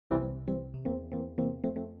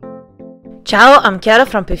Ciao, I'm Chiara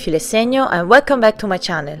from Prym e Segno and welcome back to my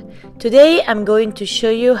channel. Today I'm going to show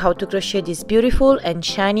you how to crochet this beautiful and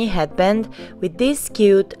shiny headband with this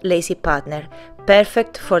cute lacy partner,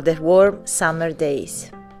 perfect for the warm summer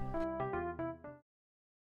days.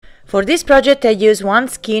 For this project I use one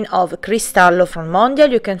skein of Cristallo from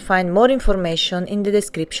Mondial. You can find more information in the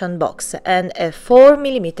description box, and a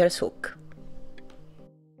 4mm hook.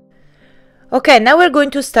 Okay, now we're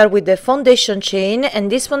going to start with the foundation chain,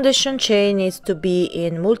 and this foundation chain needs to be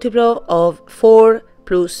in multiple of 4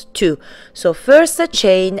 plus 2. So first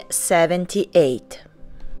chain 78.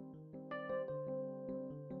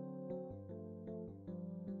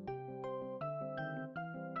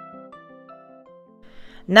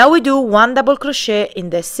 Now we do 1 double crochet in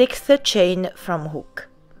the 6th chain from hook.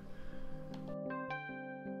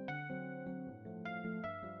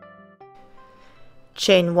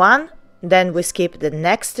 Chain 1. Then we skip the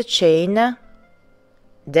next chain,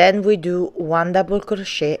 then we do 1 double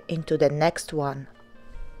crochet into the next one.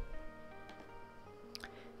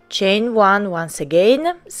 Chain 1 once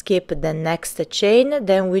again, skip the next chain,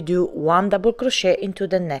 then we do 1 double crochet into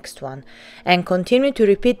the next one, and continue to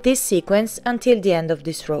repeat this sequence until the end of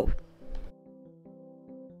this row.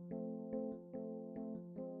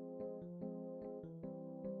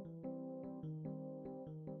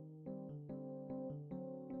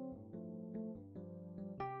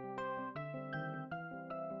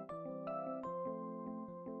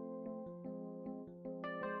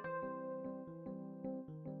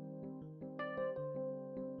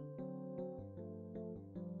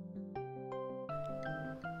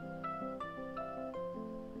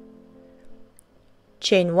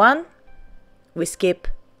 Chain 1, we skip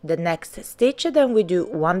the next stitch, then we do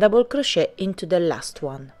 1 double crochet into the last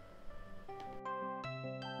one.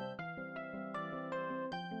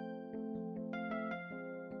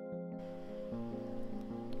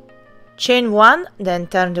 Chain 1, then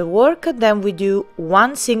turn the work, then we do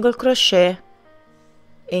 1 single crochet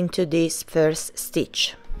into this first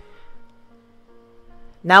stitch.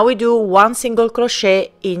 Now we do 1 single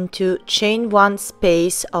crochet into chain 1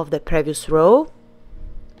 space of the previous row.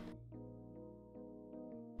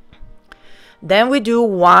 Then we do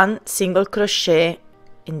 1 single crochet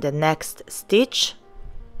in the next stitch.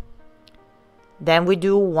 Then we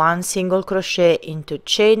do 1 single crochet into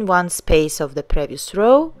chain 1 space of the previous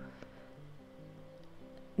row.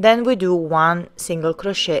 Then we do 1 single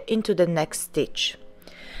crochet into the next stitch,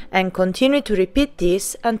 and continue to repeat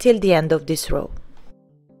this until the end of this row.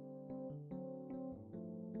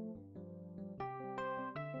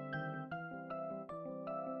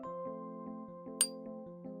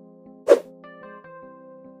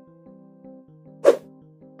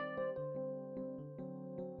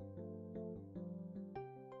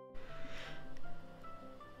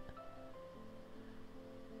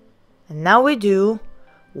 And now we do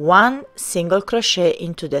 1 single crochet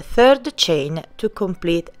into the 3rd chain to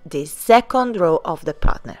complete the 2nd row of the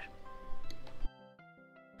partner.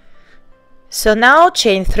 So now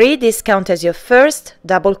chain 3, this counts as your first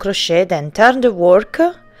double crochet, then turn the work,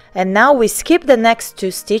 and now we skip the next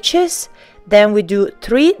 2 stitches, then we do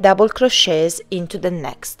 3 double crochets into the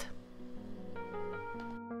next.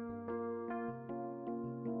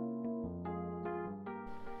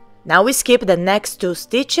 Now we skip the next 2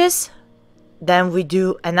 stitches, then we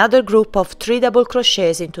do another group of 3 double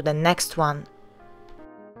crochets into the next one.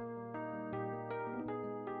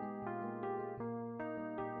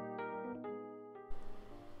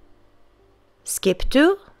 Skip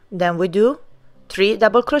 2, then we do 3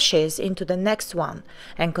 double crochets into the next one,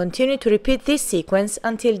 and continue to repeat this sequence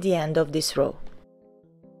until the end of this row.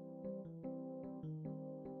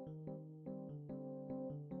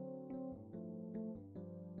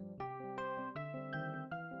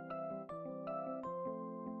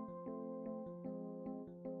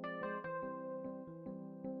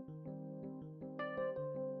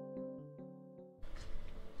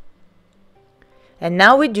 And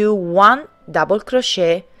now we do 1 double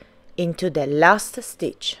crochet into the last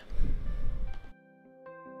stitch.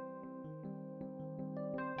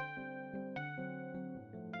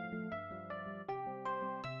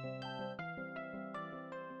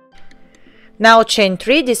 Now chain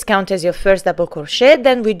 3, this counts as your first double crochet,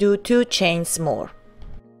 then we do 2 chains more.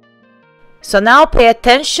 So now pay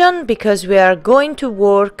attention, because we are going to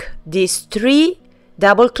work these 3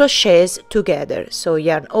 double crochets together. So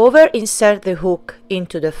yarn over, insert the hook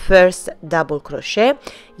into the first double crochet,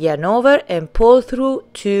 yarn over and pull through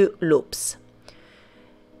 2 loops.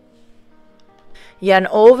 Yarn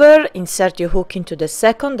over, insert your hook into the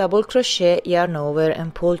second double crochet, yarn over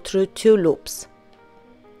and pull through 2 loops.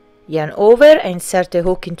 Yarn over and insert the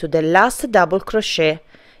hook into the last double crochet,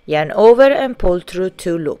 yarn over and pull through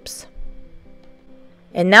 2 loops.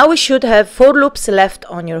 And now we should have 4 loops left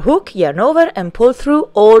on your hook. Yarn over and pull through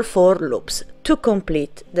all 4 loops to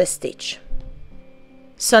complete the stitch.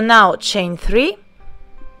 So now chain 3.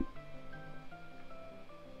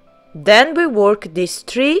 Then we work these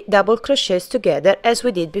 3 double crochets together as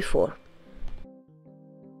we did before.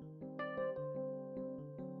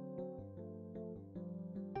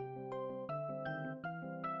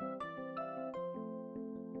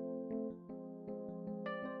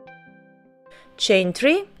 Chain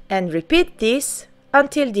 3 and repeat this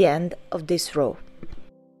until the end of this row.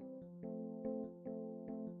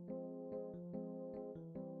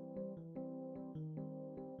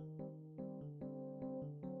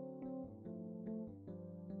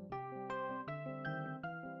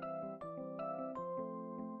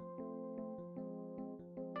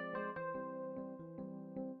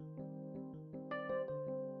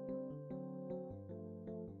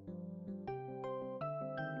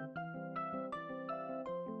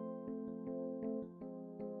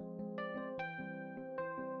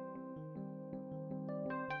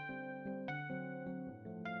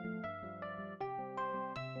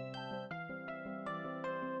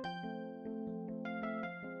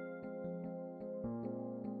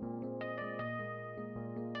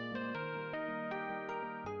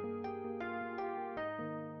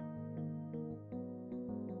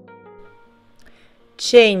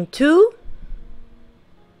 Chain 2,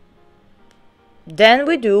 then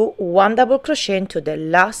we do 1 double crochet into the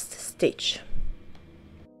last stitch.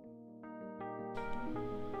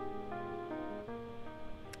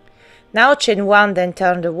 Now chain 1, then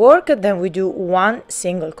turn the work, then we do 1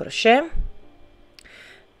 single crochet,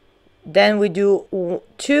 then we do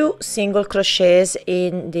 2 single crochets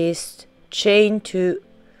in this chain 2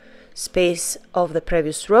 space of the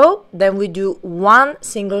previous row, then we do 1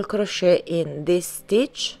 single crochet in this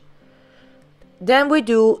stitch, then we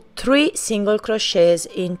do 3 single crochets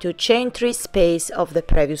into chain 3 space of the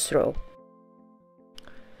previous row.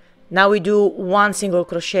 Now we do 1 single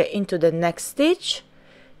crochet into the next stitch,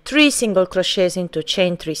 3 single crochets into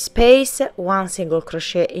chain 3 space, 1 single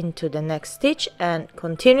crochet into the next stitch, and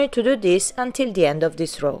continue to do this until the end of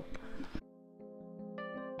this row.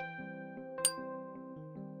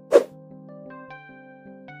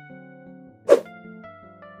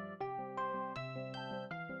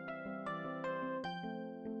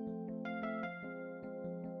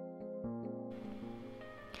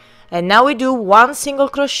 And now we do 1 single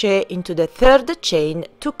crochet into the third chain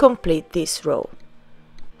to complete this row.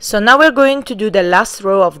 So now we're going to do the last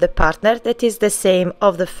row of the partner that is the same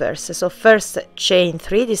of the first. So first chain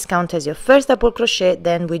 3, this counts as your first double crochet,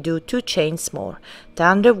 then we do 2 chains more.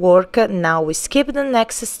 Turn the work, now we skip the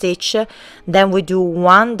next stitch, then we do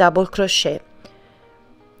 1 double crochet.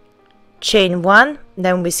 Chain 1,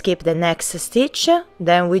 then we skip the next stitch,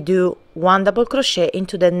 then we do 1 double crochet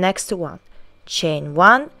into the next one. Chain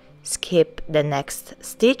 1, skip the next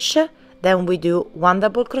stitch, then we do 1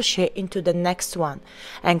 double crochet into the next one,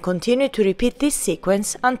 and continue to repeat this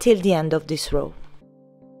sequence until the end of this row.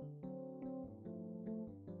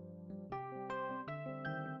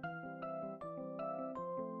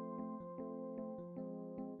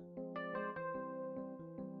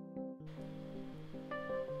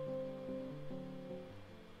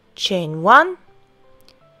 Chain 1,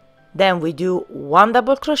 then we do 1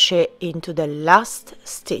 double crochet into the last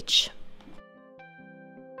stitch.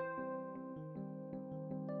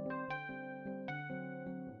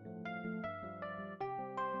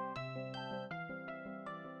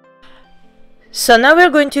 So now we're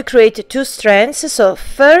going to create 2 strands. So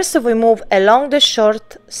first we move along the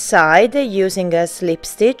short side using a slip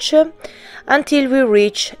stitch until we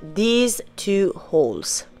reach these 2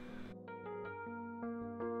 holes.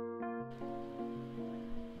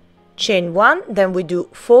 Chain 1, then we do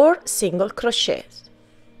 4 single crochets.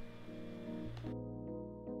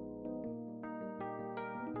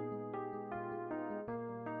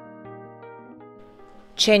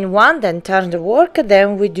 Chain 1, then turn the work,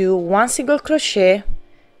 then we do 1 single crochet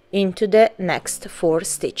into the next 4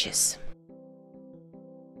 stitches.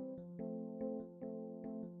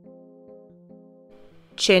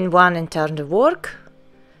 Chain 1 and turn the work,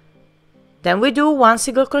 then we do 1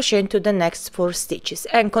 single crochet into the next 4 stitches,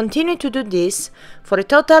 and continue to do this for a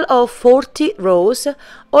total of 40 rows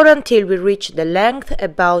or until we reach the length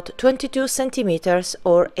about 22 centimeters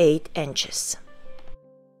or 8 inches.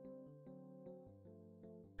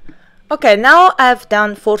 Okay, now I've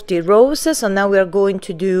done 40 rows, so now we are going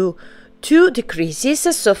to do 2 decreases.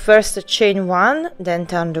 So first chain 1, then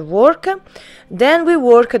turn the work, then we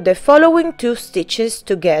work the following 2 stitches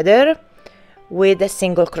together with a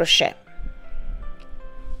single crochet.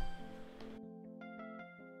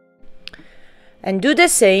 And do the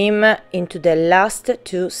same into the last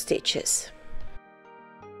 2 stitches.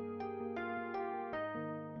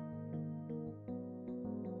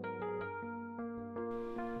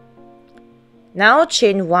 Now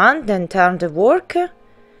chain 1, then turn the work,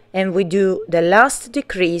 and we do the last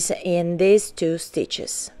decrease in these 2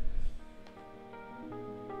 stitches.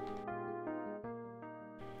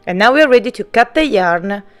 And now we are ready to cut the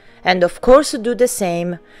yarn, and of course do the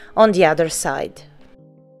same on the other side.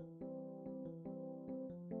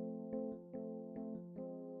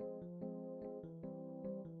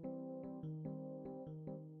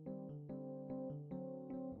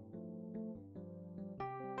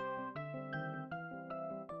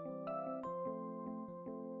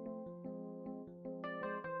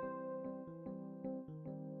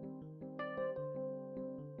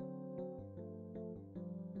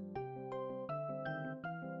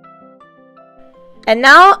 And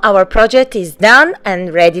now our project is done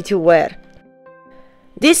and ready to wear.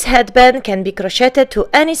 This headband can be crocheted to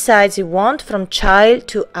any size you want, from child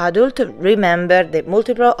to adult. Remember the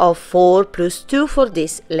multiple of 4 plus 2 for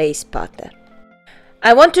this lace pattern.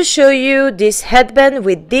 I want to show you this headband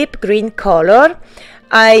with deep green color.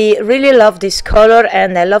 I really love this color,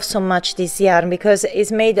 and I love so much this yarn because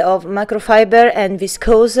it's made of microfiber and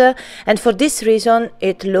viscose, and for this reason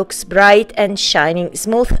it looks bright and shining,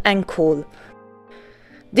 smooth and cool.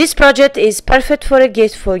 This project is perfect for a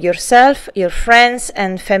gift for yourself, your friends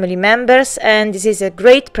and family members, and this is a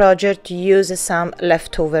great project to use some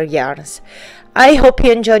leftover yarns. I hope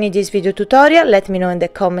you enjoyed this video tutorial. Let me know in the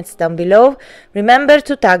comments down below. Remember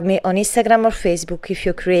to tag me on Instagram or Facebook if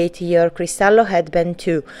you create your Cristallo headband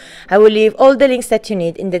too. I will leave all the links that you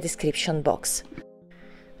need in the description box.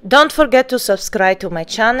 Don't forget to subscribe to my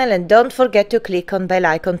channel, and don't forget to click on bell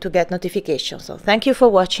icon to get notifications. So thank you for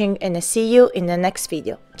watching, and I see you in the next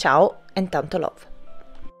video. Ciao and tanto love!